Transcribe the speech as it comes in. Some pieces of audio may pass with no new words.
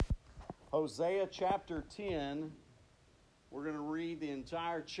Hosea chapter 10. We're going to read the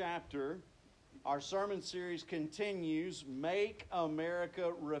entire chapter. Our sermon series continues, Make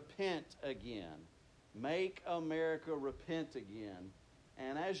America Repent Again. Make America Repent Again.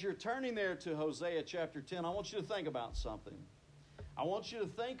 And as you're turning there to Hosea chapter 10, I want you to think about something. I want you to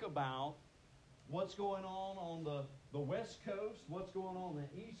think about what's going on the West Coast, what's going on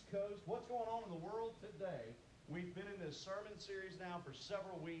the East Coast, what's going on in the world today. We've been in this sermon series now for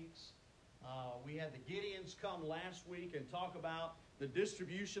several weeks. We had the Gideons come last week and talk about the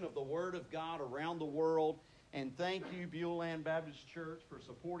distribution of the Word of God around the world. And thank you, Buellland Baptist Church, for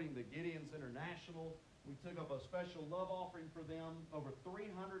supporting the Gideons International. We took up a special love offering for them. Over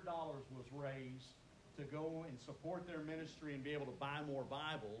 $300 was raised to go and support their ministry and be able to buy more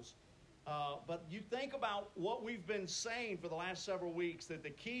Bibles. But you think about what we've been saying for the last several weeks, that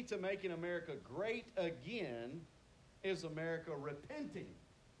the key to making America great again is America repenting.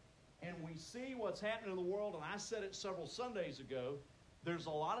 And we see what's happening in the world, and I said it several Sundays ago, there's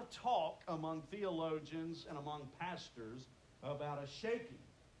a lot of talk among theologians and among pastors about a shaking,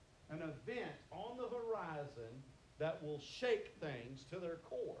 an event on the horizon that will shake things to their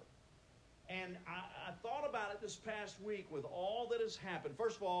core. And I thought about it this past week with all that has happened.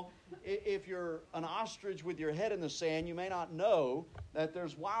 First of all, if you're an ostrich with your head in the sand, you may not know that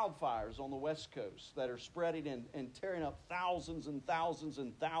there's wildfires on the West Coast that are spreading and tearing up thousands and thousands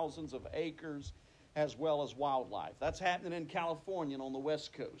and thousands of acres as well as wildlife. That's happening in California and on the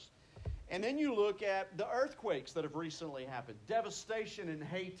West Coast. And then you look at the earthquakes that have recently happened. Devastation in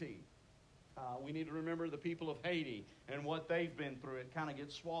Haiti. We need to remember the people of Haiti and what they've been through. It kind of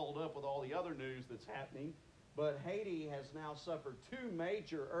gets swallowed up with all the other news that's happening. But Haiti has now suffered two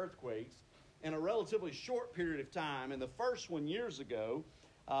major earthquakes in a relatively short period of time. And the first one years ago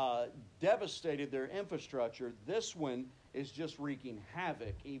devastated their infrastructure. This one is just wreaking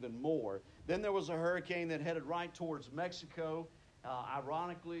havoc even more. Then there was a hurricane that headed right towards Mexico.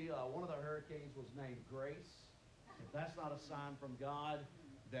 Ironically, one of the hurricanes was named Grace. If that's not a sign from God,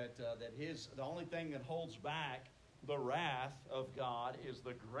 the only thing that holds back the wrath of God is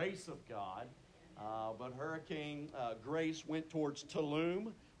the grace of God. But Hurricane Grace went towards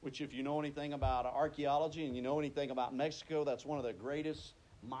Tulum, which if you know anything about archaeology and you know anything about Mexico, that's one of the greatest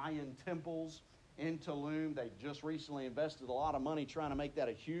Mayan temples in Tulum. They just recently invested a lot of money trying to make that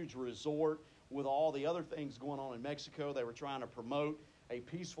a huge resort. With all the other things going on in Mexico, they were trying to promote a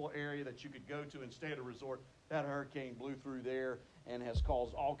peaceful area that you could go to and stay at a resort. That hurricane blew through there and has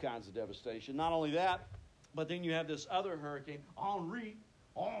caused all kinds of devastation. Not only that, but then you have this other hurricane, Henri.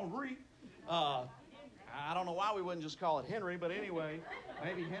 I don't know why we wouldn't just call it Henry, but anyway,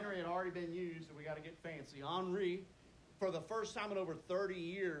 maybe Henry had already been used and we got to get fancy. Henri, for the first time in over 30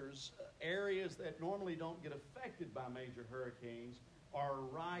 years, areas that normally don't get affected by major hurricanes are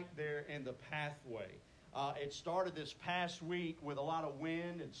right there in the pathway. It started this past week with a lot of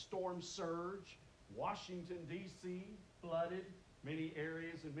wind and storm surge. Washington, D.C. flooded. Many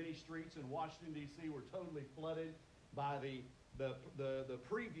areas and many streets in Washington, D.C. were totally flooded by the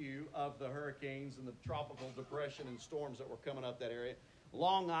preview of the hurricanes and the tropical depression and storms that were coming up that area.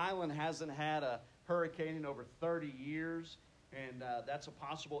 Long Island hasn't had a hurricane in over 30 years, and that's a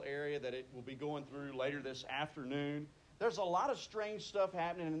possible area that it will be going through later this afternoon. There's a lot of strange stuff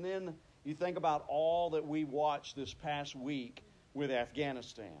happening, and then you think about all that we watched this past week with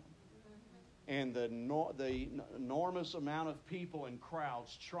Afghanistan and the enormous amount of people and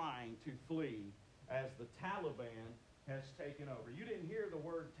crowds trying to flee as the Taliban has taken over. You didn't hear the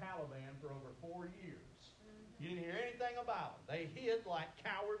word Taliban for over 4 years. You didn't hear anything about them. They hid like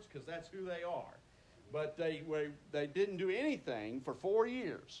cowards because that's who they are. But they didn't do anything for 4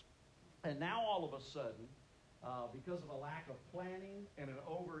 years. And now all of a sudden, because of a lack of planning and an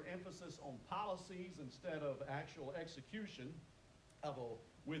overemphasis on policies instead of actual execution of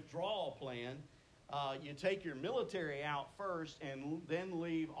a withdrawal plan, you take your military out first and then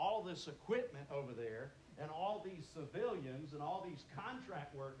leave all this equipment over there and all these civilians and all these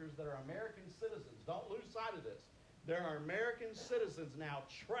contract workers that are American citizens. Don't lose sight of this. There are American citizens now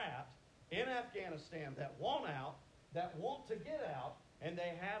trapped in Afghanistan that want out, that want to get out, and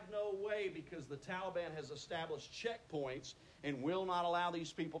they have no way because the Taliban has established checkpoints and will not allow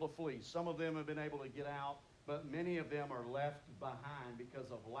these people to flee. Some of them have been able to get out, but many of them are left behind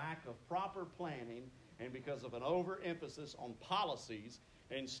because of lack of proper planning and because of an overemphasis on policies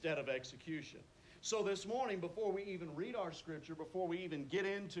instead of execution. So this morning, before we even read our scripture, before we even get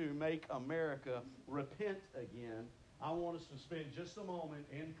into Make America Repent Again, I want us to spend just a moment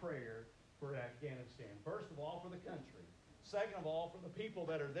in prayer for Afghanistan. First of all, for the country. Second of all, for the people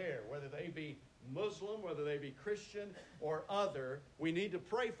that are there, whether they be Muslim, whether they be Christian or other, we need to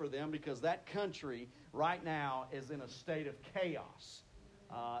pray for them because that country right now is in a state of chaos.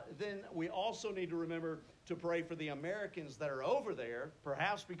 Then we also need to remember to pray for the Americans that are over there,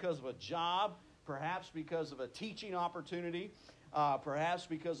 perhaps because of a job, perhaps because of a teaching opportunity, perhaps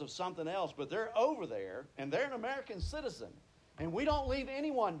because of something else, but they're over there and they're an American citizen, and we don't leave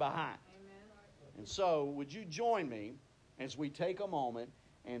anyone behind. Amen. And so, would you join me as we take a moment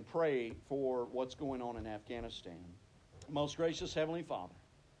and pray for what's going on in Afghanistan? Most gracious Heavenly Father,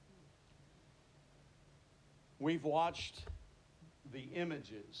 we've watched the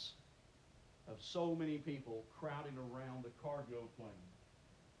images of so many people crowding around the cargo plane.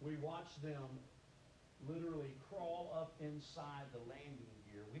 We watched them literally crawl up inside the landing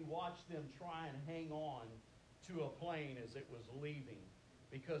gear. We watched them try and hang on to a plane as it was leaving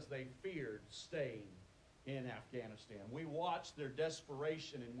because they feared staying in Afghanistan. We watched their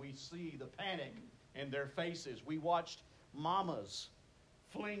desperation and we see the panic in their faces. We watched mamas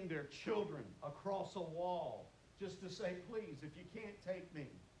fling their children across a wall just to say, please, if you can't take me,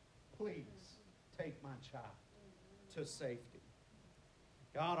 please take my child to safety.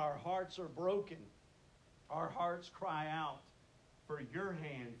 God, our hearts are broken. Our hearts cry out for your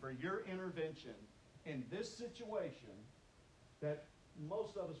hand, for your intervention in this situation that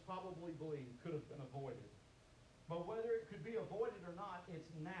most of us probably believe could have been avoided. But whether it could be avoided or not, it's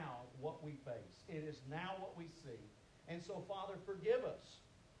now what we face. It is now what we see. And so, Father, forgive us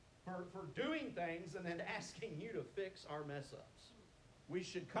for doing things and then asking you to fix our mess-ups. We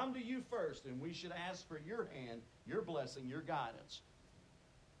should come to you first, and we should ask for your hand, your blessing, your guidance.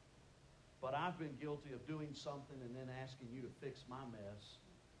 But I've been guilty of doing something and then asking you to fix my mess.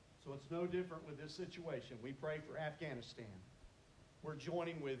 So it's no different with this situation. We pray for Afghanistan. We're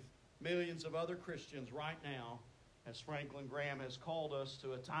joining with millions of other Christians right now as Franklin Graham has called us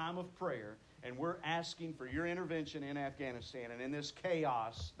to a time of prayer, and we're asking for your intervention in Afghanistan and in this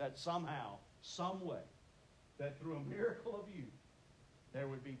chaos that somehow, some way, that through a miracle of you, there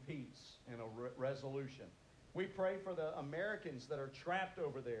would be peace and a resolution. We pray for the Americans that are trapped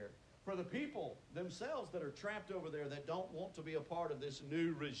over there, for the people themselves that are trapped over there that don't want to be a part of this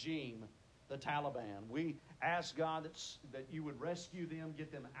new regime, the Taliban. We ask, God, that you would rescue them,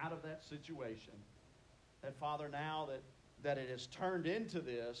 get them out of that situation. That, Father, now that it has turned into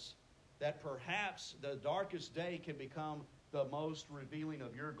this, that perhaps the darkest day can become the most revealing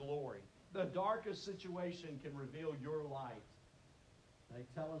of your glory. The darkest situation can reveal your light. They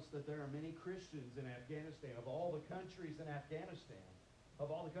tell us that there are many Christians in Afghanistan. Of all the countries in Afghanistan, of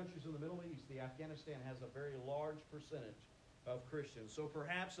all the countries in the Middle East, Afghanistan has a very large percentage of Christians. So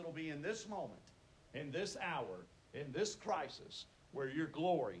perhaps it'll be in this moment, in this hour, in this crisis, where your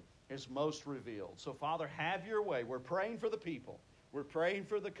glory is most revealed. So, Father, have your way. We're praying for the people. We're praying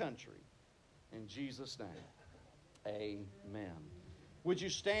for the country. In Jesus' name, amen. Would you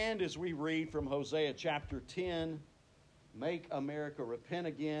stand as we read from Hosea chapter 10, Make America Repent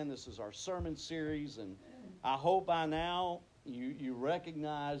Again. This is our sermon series, and I hope by now you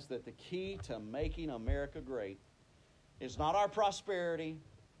recognize that the key to making America great is not our prosperity,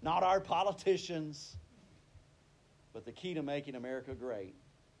 not our politicians, but the key to making America great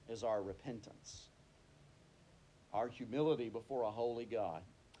is our repentance, our humility before a holy God.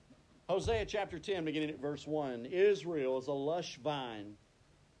 Hosea chapter 10, beginning at verse 1, Israel is a lush vine.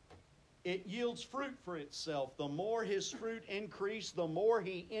 It yields fruit for itself. The more his fruit increased, the more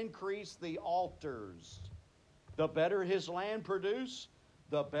he increased the altars. The better his land produced,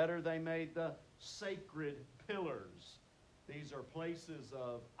 the better they made the sacred pillars. These are places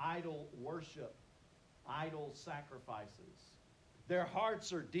of idol worship, idol sacrifices. Their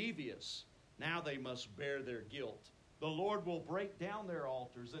hearts are devious. Now they must bear their guilt. The Lord will break down their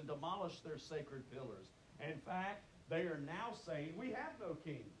altars and demolish their sacred pillars. In fact, they are now saying, we have no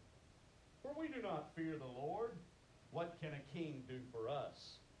king, for we do not fear the Lord. What can a king do for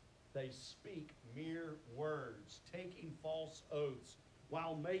us? They speak mere words, taking false oaths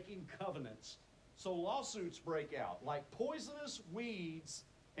while making covenants. So lawsuits break out like poisonous weeds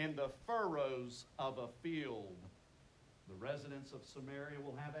in the furrows of a field. The residents of Samaria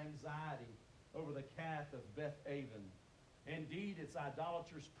will have anxiety over the calf of Beth-aven. Indeed, its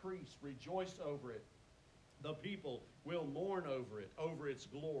idolatrous priests rejoice over it. The people will mourn over its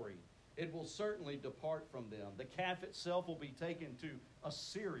glory. It will certainly depart from them. The calf itself will be taken to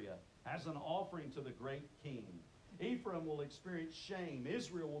Assyria as an offering to the great king. Ephraim will experience shame.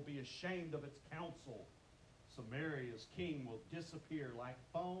 Israel will be ashamed of its counsel. Samaria's king will disappear like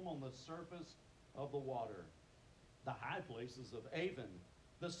foam on the surface of the water. The high places of Avon,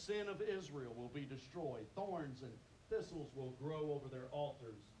 the sin of Israel, will be destroyed. Thorns and thistles will grow over their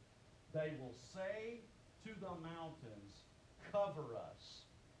altars. They will say to the mountains, cover us,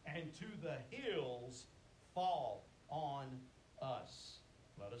 and to the hills, fall on us.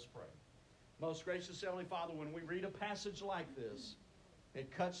 Let us pray. Most gracious Heavenly Father, when we read a passage like this,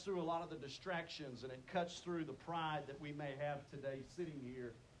 it cuts through a lot of the distractions, and it cuts through the pride that we may have today sitting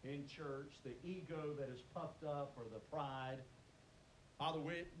here in church, the ego that is puffed up, or the pride. Father,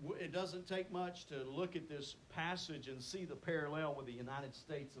 it doesn't take much to look at this passage and see the parallel with the United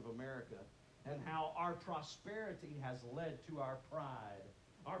States of America and how our prosperity has led to our pride.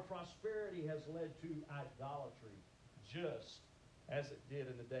 Our prosperity has led to idolatry, just as it did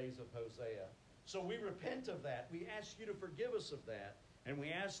in the days of Hosea. So we repent of that. We ask you to forgive us of that. And we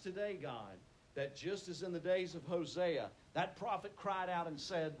ask today, God, that just as in the days of Hosea, that prophet cried out and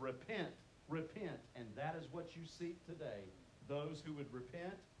said, repent, repent. And that is what you seek today. Those who would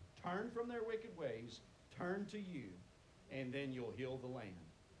repent, turn from their wicked ways, turn to you, and then you'll heal the land.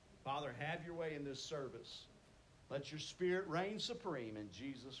 Father, have your way in this service. Let your Spirit reign supreme. In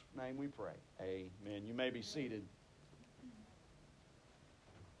Jesus' name we pray. Amen. You may be seated.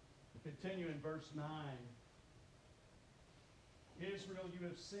 Continue in verse 9. Israel, you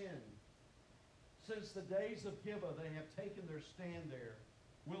have sinned. Since the days of Gibeah, they have taken their stand there.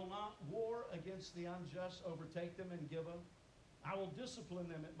 Will not war against the unjust overtake them in Gibeah? I will discipline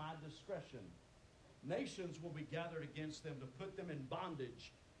them at my discretion. Nations will be gathered against them to put them in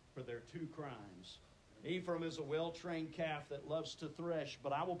bondage for their two crimes. Ephraim is a well-trained calf that loves to thresh,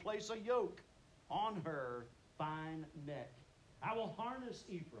 but I will place a yoke on her fine neck. I will harness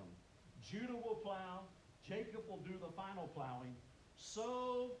Ephraim. Judah will plow. Jacob will do the final plowing.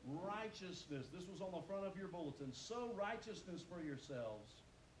 Sow righteousness. This was on the front of your bulletin. Sow righteousness for yourselves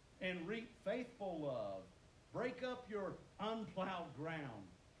and reap faithful love. Break up your unplowed ground.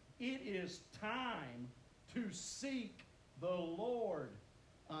 It is time to seek the Lord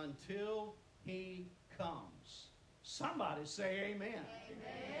until He comes. Somebody say amen.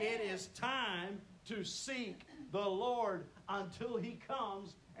 Amen. It is time to seek the Lord until He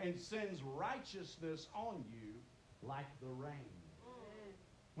comes and sends righteousness on you like the rain.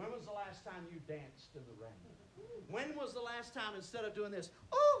 When was the last time you danced in the rain? When was the last time, instead of doing this,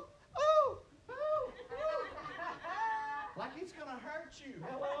 oh, oh, oh, oh, like it's going to hurt you,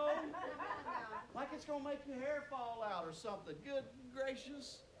 hello? Like it's going to make your hair fall out or something. Good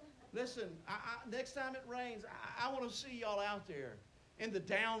gracious. Listen, next time it rains, I want to see y'all out there in the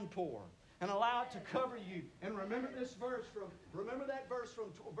downpour and allow it to cover you. And remember that verse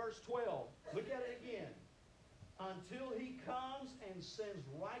from verse 12. Look at it again. Until He comes and sends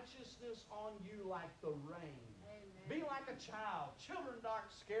righteousness on you like the rain. Amen. Be like a child. Children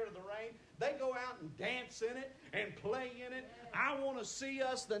aren't scared of the rain. They go out and dance in it and play in it. I want to see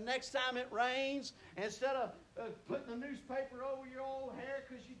us the next time it rains, instead of putting the newspaper over your old hair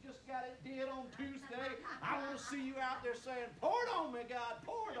because you just got it did on Tuesday, I want to see you out there saying, pour it on me, God,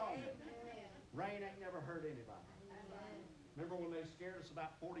 pour it on me. Rain ain't never hurt anybody. Amen. Remember when they scared us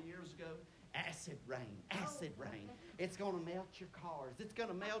about 40 years ago? Acid rain, acid rain. It's going to melt your cars. It's going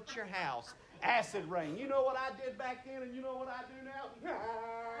to melt your house. Acid rain. You know what I did back then and you know what I do now?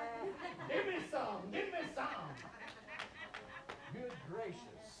 Give me some. Give me some. Good gracious.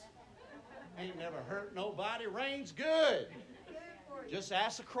 Ain't never hurt nobody. Rain's good. Just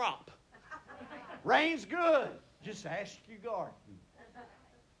ask a crop. Rain's good. Just ask your garden.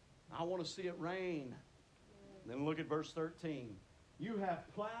 I want to see it rain. Then look at verse 13. You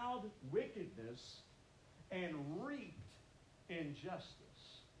have plowed wickedness and reaped injustice.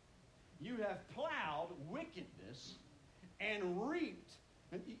 You have plowed wickedness and reaped.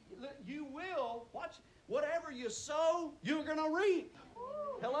 You will, watch, whatever you sow, you're going to reap.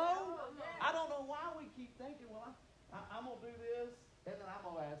 Hello? I don't know why we keep thinking, well, I'm going to do this, and then I'm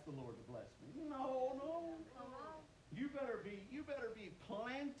going to ask the Lord to bless me. No. You better be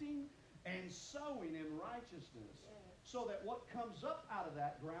planting and sowing in righteousness, so that what comes up out of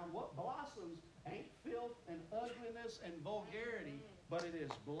that ground, what blossoms, ain't filth and ugliness and vulgarity, but it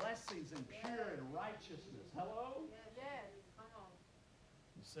is blessings and pure and righteousness. Hello? Yes. Come on.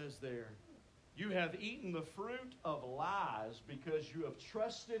 It says there, you have eaten the fruit of lies because you have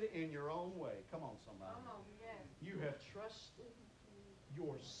trusted in your own way. Come on, somebody. Come on. Yes. You have trusted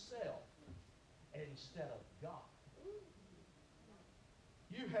yourself instead of God.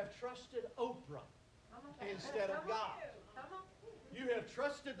 You have trusted Oprah instead of God. You have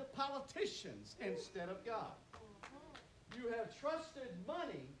trusted the politicians instead of God. You have trusted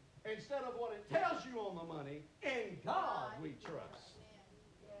money instead of what it tells you on the money. In God we trust.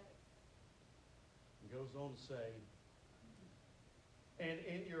 It goes on to say, and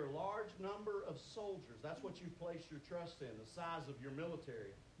in your large number of soldiers. That's what you've placed your trust in, the size of your military.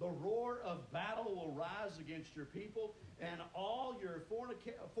 The roar of battle will rise against your people, and all your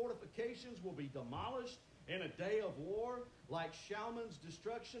fortifications will be demolished in a day of war, like Shalman's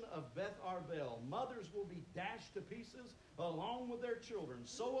destruction of Beth Arbel. Mothers will be dashed to pieces along with their children.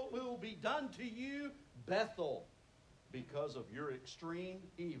 So it will be done to you, Bethel, because of your extreme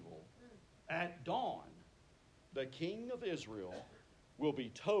evil. At dawn, the king of Israel will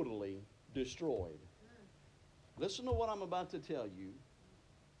be totally destroyed. Listen to what I'm about to tell you.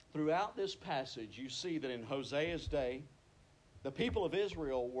 Throughout this passage, you see that in Hosea's day, the people of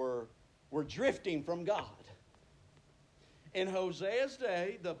Israel were drifting from God. In Hosea's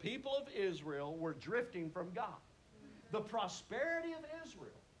day, the people of Israel were drifting from God. The prosperity of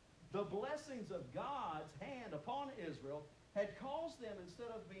Israel, the blessings of God's hand upon Israel had caused them, instead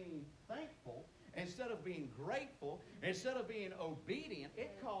of being thankful, instead of being grateful, instead of being obedient,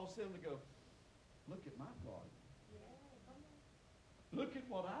 it caused them to go, look at my garden. Look at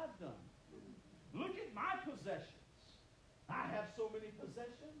what I've done. Look at my possessions. I have so many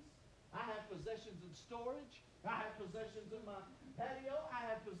possessions. I have possessions in storage. I have possessions in my patio.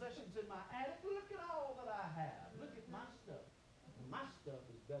 I have possessions in my attic. Look at all that I have. Look at my stuff. My stuff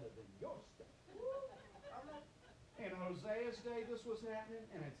is better than your stuff. In Hosea's day, this was happening,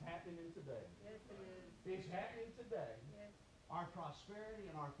 and it's happening today. Yes, it is. It's happening today. Yes. Our prosperity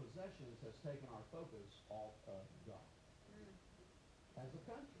and our possessions has taken our focus off of God as a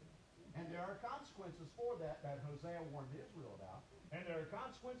country. And there are consequences for that Hosea warned Israel about. And there are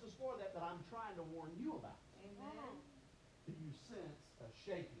consequences for that I'm trying to warn you about. Amen. Do you sense a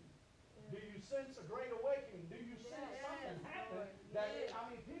shaking? Do you sense a great awakening? Do you sense something happen? That, I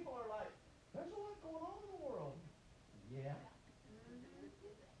mean, people are like, there's a lot going on in the world. Yeah.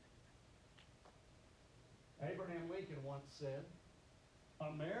 Abraham Lincoln once said,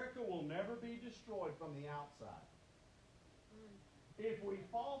 America will never be destroyed from the outside. If we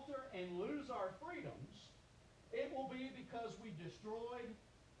falter and lose our freedoms, it will be because we destroyed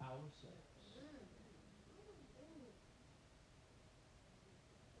ourselves.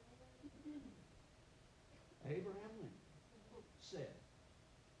 Abraham Lincoln said,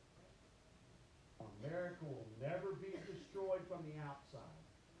 America will never be destroyed from the outside.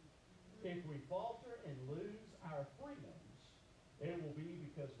 If we falter and lose our freedoms, it will be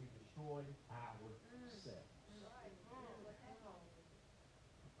because we destroyed ourselves.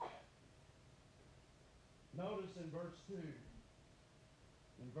 Notice in verse 2.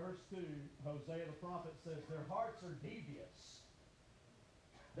 In verse 2, Hosea the prophet says, their hearts are devious.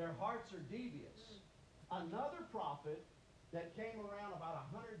 Their hearts are devious. Another prophet that came around about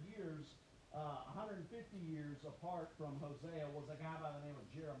 100 years, 150 years apart from Hosea was a guy by the name of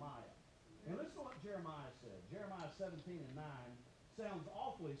Jeremiah. And listen to what Jeremiah said. Jeremiah 17 and 9 sounds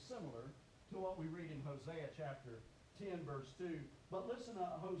awfully similar to what we read in Hosea chapter 10, verse 2. But listen to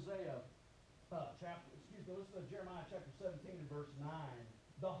listen to Jeremiah chapter 17 and verse 9.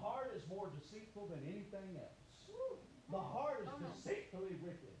 The heart is more deceitful than anything else. The heart is deceitfully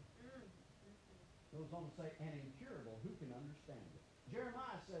wicked. Goes on to say, and incurable, who can understand it?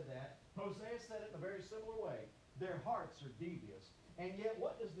 Jeremiah said that. Hosea said it in a very similar way. Their hearts are devious. And yet,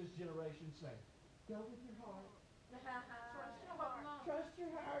 what does this generation say? Go with your heart. Trust your heart. Trust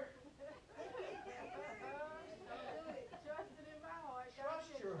your heart. Trust it in my heart.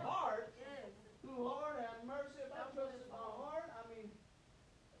 Trust your heart? Yes. Lord have mercy. If I trusted my heart, I mean,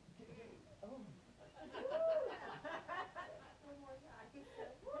 oh.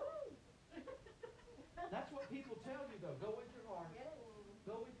 That's what people tell you, though. Go with your heart. Yes.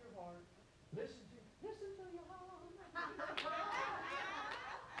 Go with your heart. Listen to your heart.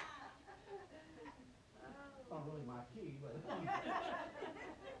 Not really my key, but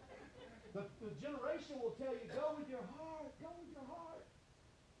the generation will tell you, go with your heart. Go with your heart.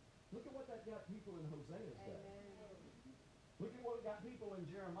 Look at what that got people in Hosea's day. Look at what it got people in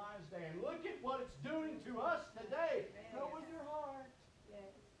Jeremiah's day. And look at what it's doing to us today. Go with your heart.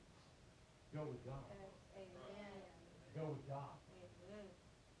 Yes. Go with God. Amen. Go with God. Amen.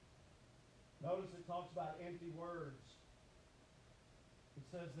 Notice it talks about empty words. It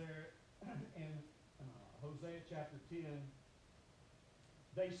says there in Hosea chapter 10,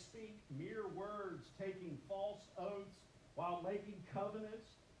 they speak mere words, taking false oaths while making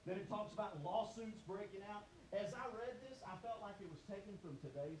covenants. Then it talks about lawsuits breaking out. As I read this, I felt like it was taken from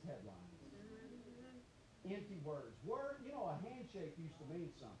today's headlines. Empty words. Word, a handshake used to mean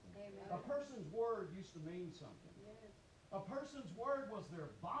something. Amen. A person's word used to mean something. Yes. A person's word was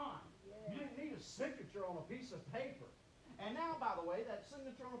their bond. Yes. You didn't need a signature on a piece of paper. And now, by the way, that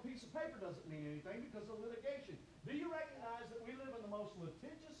signature on a piece of paper doesn't mean anything because of litigation. Do you recognize that we live in the most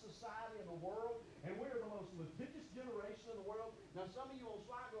litigious society in the world, and we are the most litigious generation in the world? Now, some of you on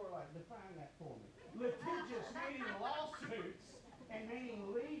Sligo are like, define that for me. Litigious meaning lawsuits and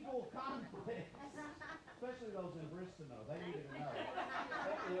meaning legal conflicts. Especially those in Bristow. They needed to know.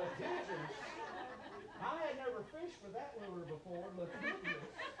 Litigious. I had never fished for that lure before. Litigious.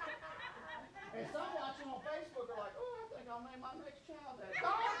 And some watching on Facebook are like, oh, I think I'll name my next child that.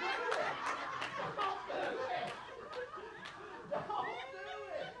 Don't do it! Don't do it! Don't do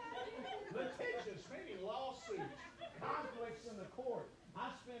it! Litigious, meaning lawsuits, conflicts in the court.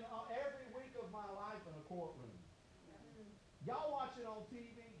 I spend every week of my life in a courtroom. Y'all watching on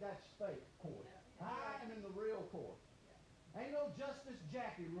TV, that's fake court. I am in the real court. Ain't no Justice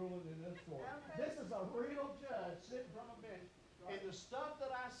Jackie ruling in this court. This is a real judge sitting from a bench. And the stuff that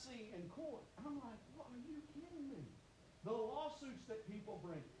I see in court, I'm like, what, are you kidding me? The lawsuits that people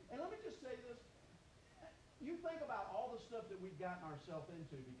bring. And let me just say this. You think about all the stuff that we've gotten ourselves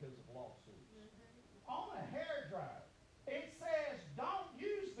into because of lawsuits. On a hairdryer, it says, don't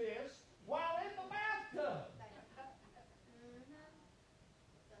use this while in the bathtub.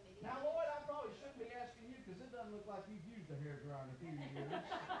 Now, Lloyd, I probably shouldn't be asking you because it doesn't look like you've used a hairdryer in a few years.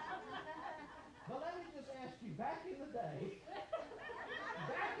 But let me just ask you, back in the day,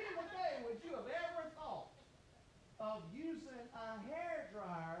 would you have ever thought of using a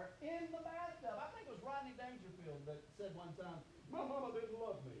hairdryer in the bathtub? I think it was Rodney Dangerfield that said one time, my mama didn't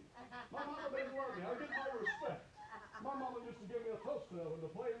love me. My mama didn't love me. I get no respect. My mama used to give me a toaster oven to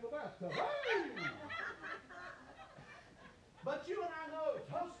play in the bathtub. Hey! But you and I know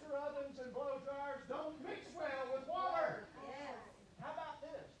toaster ovens and blow dryers don't mix well with water. Yes. How about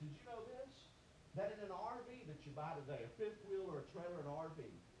this? Did you know this? That in an RV that you buy today, a fifth wheel or a trailer, an RV,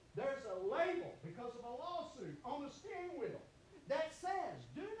 there's a label because of a lawsuit on the steering wheel that says,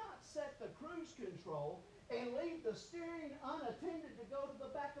 do not set the cruise control and leave the steering unattended to go to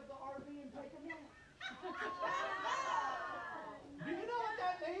the back of the RV and take a nap. Do you know what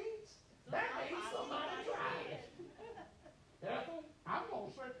that means? That means somebody tried it. Ethel, I'm going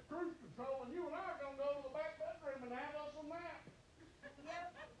to set the cruise control and you and I are going to go to the back bedroom and have us a nap.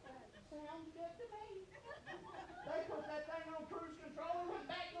 Yep. Sounds good to me. They put that thing on cruise control and went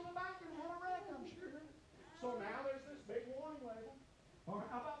back to the back and had a wreck, I'm sure. So now there's this big warning label. Or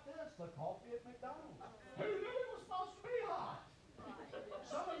how about this? The coffee at McDonald's. Who knew it was supposed to be hot?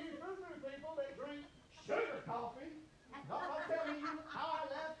 Some of you foo-foo people that drink sugar coffee. Don't tell me how I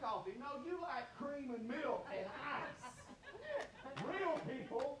love coffee. No, you like cream and milk and ice. Real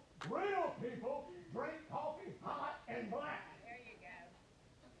people drink coffee hot and black. There you go.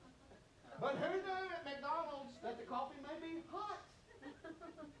 But who knew at McDonald's that the coffee may be hot?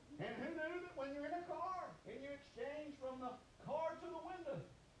 And who knew that when you're in a car and you exchange from the car to the window,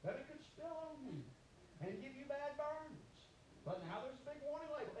 that it could spill on you and give you bad burns? But now there's a big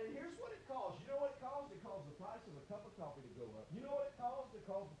warning label. And here's what it costs. You know what it costs? It costs the price of a cup of coffee to go up. You know what it costs? It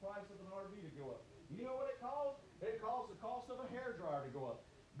costs the price of an RV to go up. You know what it costs? It costs the cost of a hairdryer to go up.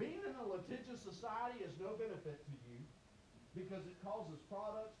 Being in a litigious society is no benefit to you because it causes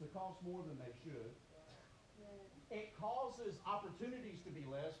products to cost more than they should. It causes opportunities to be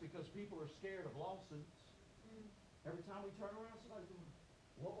less because people are scared of lawsuits. Every time we turn around, somebody's going,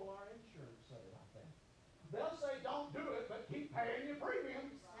 what will our insurance say about that? They'll say, don't do it, but keep paying your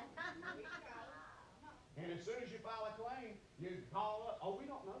premiums. And as soon as you file a claim, you call up, oh, we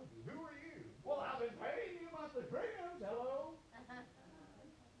don't know you. Who are you? Well, I've been paying you monthly premiums. Hello?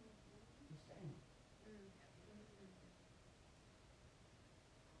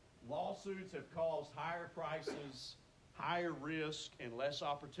 Lawsuits have caused higher prices, higher risk, and less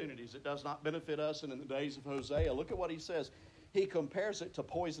opportunities. It does not benefit us. And in the days of Hosea, look at what he says. He compares it to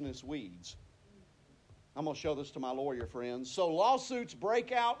poisonous weeds. I'm going to show this to my lawyer friends. So lawsuits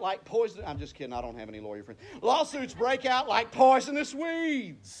break out like poison. I'm just kidding. I don't have any lawyer friends. Lawsuits break out like poisonous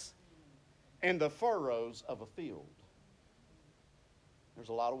weeds in the furrows of a field. There's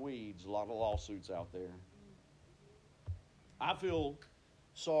a lot of weeds, a lot of lawsuits out there. I feel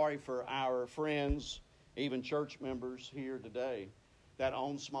sorry for our friends, even church members here today that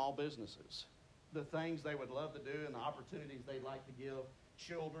own small businesses. The things they would love to do and the opportunities they'd like to give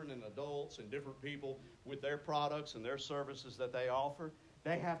children and adults and different people with their products and their services that they offer,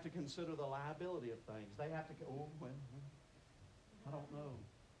 they have to consider the liability of things. They have to go, oh, well, I don't know.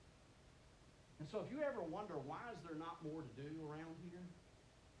 And so if you ever wonder why is there not more to do around here,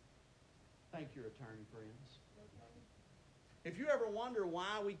 thank your attorney friends. If you ever wonder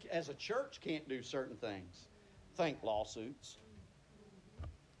why we as a church can't do certain things, thank lawsuits.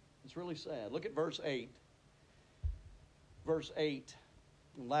 It's really sad. Look at verse 8. verse 8,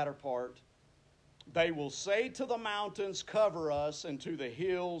 the latter part. They will say to the mountains, cover us, and to the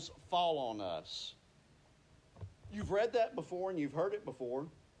hills, fall on us. You've read that before and you've heard it before.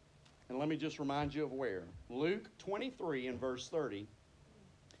 And let me just remind you of where. Luke 23 and verse 30.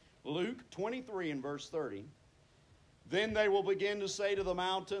 Luke 23 and verse 30. Then they will begin to say to the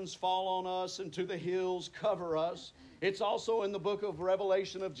mountains, fall on us, and to the hills, cover us. It's also in the book of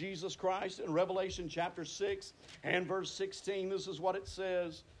Revelation of Jesus Christ, in Revelation chapter 6 and verse 16. This is what it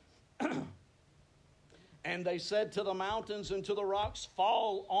says. And they said to the mountains and to the rocks,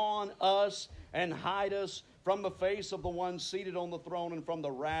 fall on us and hide us from the face of the one seated on the throne and from the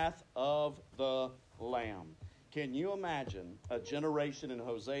wrath of the Lamb. Can you imagine a generation in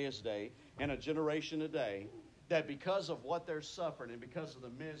Hosea's day and a generation today that because of what they're suffering and because of the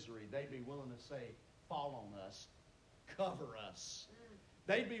misery, they'd be willing to say, fall on us, cover us.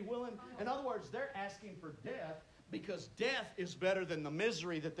 They'd be willing, in other words, they're asking for death because death is better than the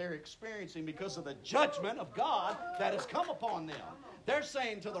misery that they're experiencing because of the judgment of God that has come upon them. They're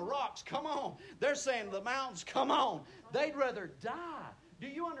saying to the rocks, come on. They're saying to the mountains, come on. They'd rather die. Do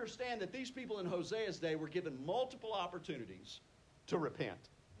you understand that these people in Hosea's day were given multiple opportunities to repent?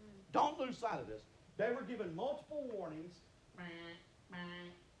 Don't lose sight of this. They were given multiple warnings,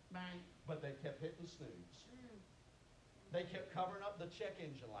 but they kept hitting snooze. They kept covering up the check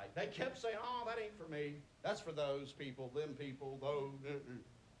engine light. They kept saying, oh, that ain't for me. That's for those people, them people, those.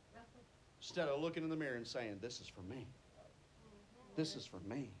 Instead of looking in the mirror and saying, this is for me. This is for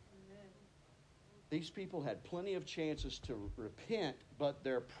me. These people had plenty of chances to repent, but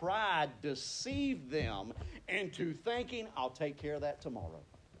their pride deceived them into thinking, I'll take care of that tomorrow.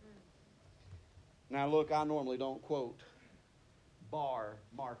 Now look, I normally don't quote bar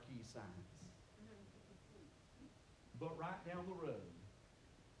marquee signs. But right down the road,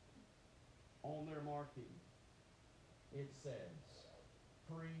 on their marquee, it says,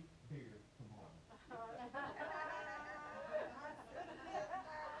 free beer tomorrow.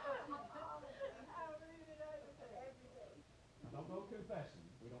 Now, don't go confessing.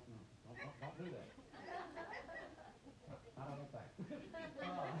 We don't know. Don't do that. I don't want that.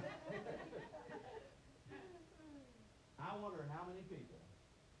 I wonder how many people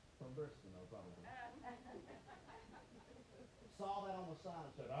from Bristol, though, probably, saw that on the sign and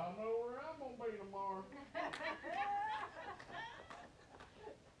said, I know where I'm going to be tomorrow.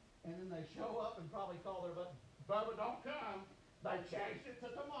 And then they show up and probably call their buddy, Bubba, don't come. They changed it to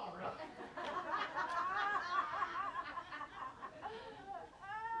tomorrow.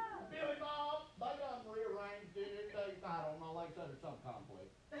 Billy Bob, they done rearranged it. I don't know, like I said, there's some conflict.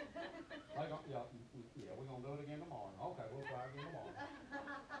 Yeah, we're going to do it again tomorrow. Okay, we'll try again tomorrow.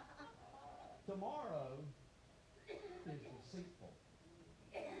 Tomorrow is deceitful.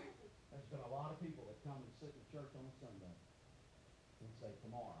 There's been a lot of people that come and sit in church on a Sunday and say,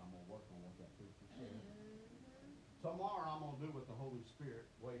 tomorrow I'm going to work on what that preacher said. Tomorrow I'm going to do what the Holy Spirit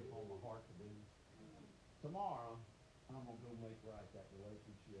weighed upon my heart to do. Tomorrow I'm going to go make right that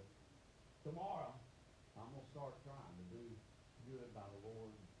relationship. Tomorrow I'm going to start trying to do good by the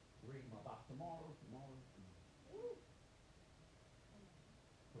Lord. Read my Bible. Tomorrow.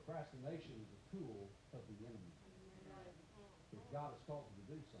 Procrastination is a tool of the enemy. If God has called you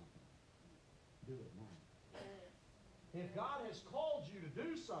to do something, do it now. If God has called you to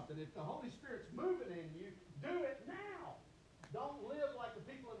do something, if the Holy Spirit's moving in you, do it now. Don't live like the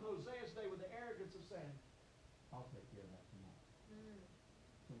people in Hosea's day with the arrogance of saying, I'll take care of that tomorrow.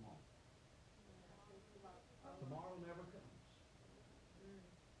 Tomorrow. Tomorrow never comes.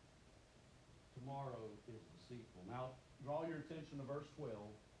 Tomorrow is deceitful. Now, draw your attention to verse 12.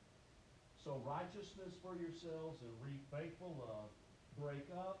 So righteousness for yourselves and reap faithful love. Break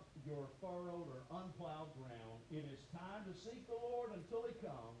up your furrowed or unplowed ground. It is time to seek the Lord until he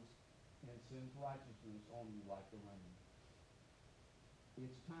comes and sends righteousness on you like the rain.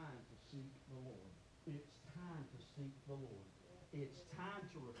 It's time to seek the Lord. It's time to seek the Lord. It's time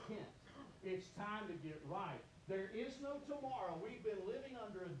to repent. It's time to get right. There is no tomorrow. We've been living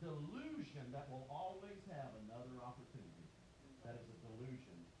under a delusion that we'll always have another opportunity. That is a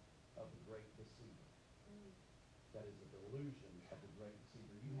delusion of the great deceiver. That is a delusion of the great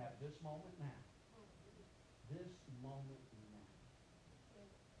deceiver. You have this moment now. This moment now.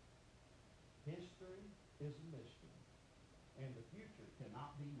 History is a mystery, and the future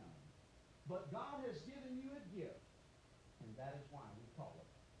cannot be known. But God has given you a gift, and that is why we call it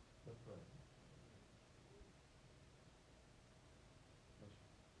the present.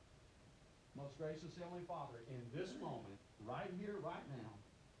 Most gracious Heavenly Father, in this moment, right here, right now,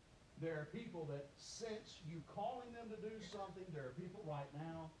 there are people that sense you calling them to do something. There are people right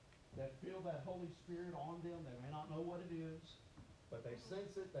now that feel that Holy Spirit on them. They may not know what it is, but they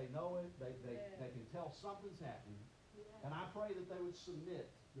sense it, they know it, they can tell something's happening. And I pray that they would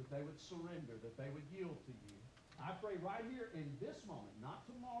submit, that they would surrender, that they would yield to you. I pray right here in this moment, not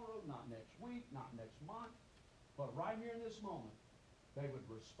tomorrow, not next week, not next month, but right here in this moment, they would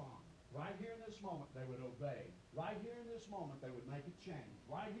respond. Right here in this moment, they would obey. Right here in this moment, they would make a change.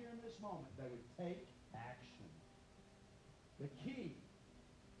 Right here in this moment, they would take action. The key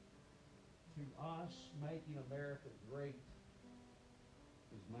to us making America great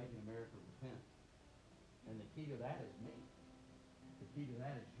is making America repent. And the key to that is me. The key to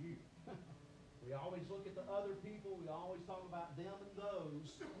that is you. We always look at the other people. We always talk about them and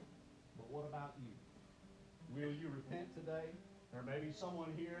those. But what about you? Will you repent today? There may be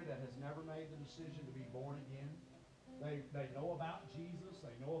someone here that has never made the decision to be born again. They know about Jesus.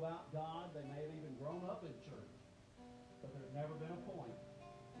 They know about God. They may have even grown up in church. But there's never been a point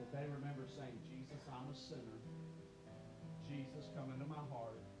that they remember saying, Jesus, I'm a sinner. Jesus, come into my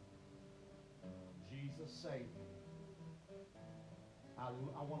heart. Jesus, save me.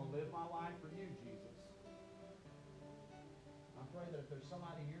 I want to live my life for you, Jesus. I pray that if there's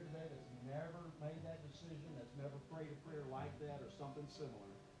somebody here today that's never made that decision, that's never prayed a prayer like that or something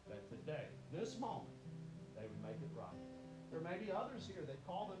similar, that today, this moment, they would make it right. There may be others here that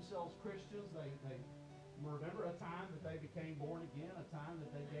call themselves Christians. They remember a time that they became born again, a time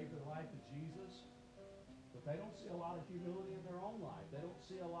that they gave their life to Jesus. But they don't see a lot of humility in their own life. They don't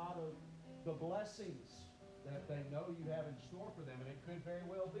see a lot of the blessings that they know you have in store for them. And it could very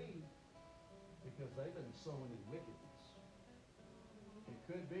well be because they've been sowing in wickedness. It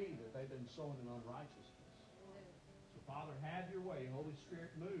could be that they've been sowing in unrighteousness. So, Father, have your way. Holy Spirit,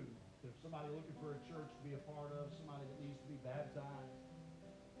 move. If somebody looking for a church to be a part of, somebody that needs to be baptized,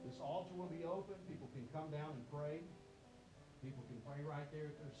 this altar will be open. People can come down and pray. People can pray right there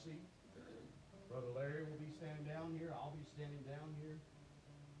at their seat. Brother Larry will be standing down here. I'll be standing down here.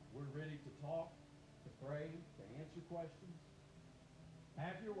 We're ready to talk, to pray, to answer questions.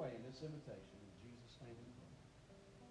 Have your way in this invitation. In Jesus' name.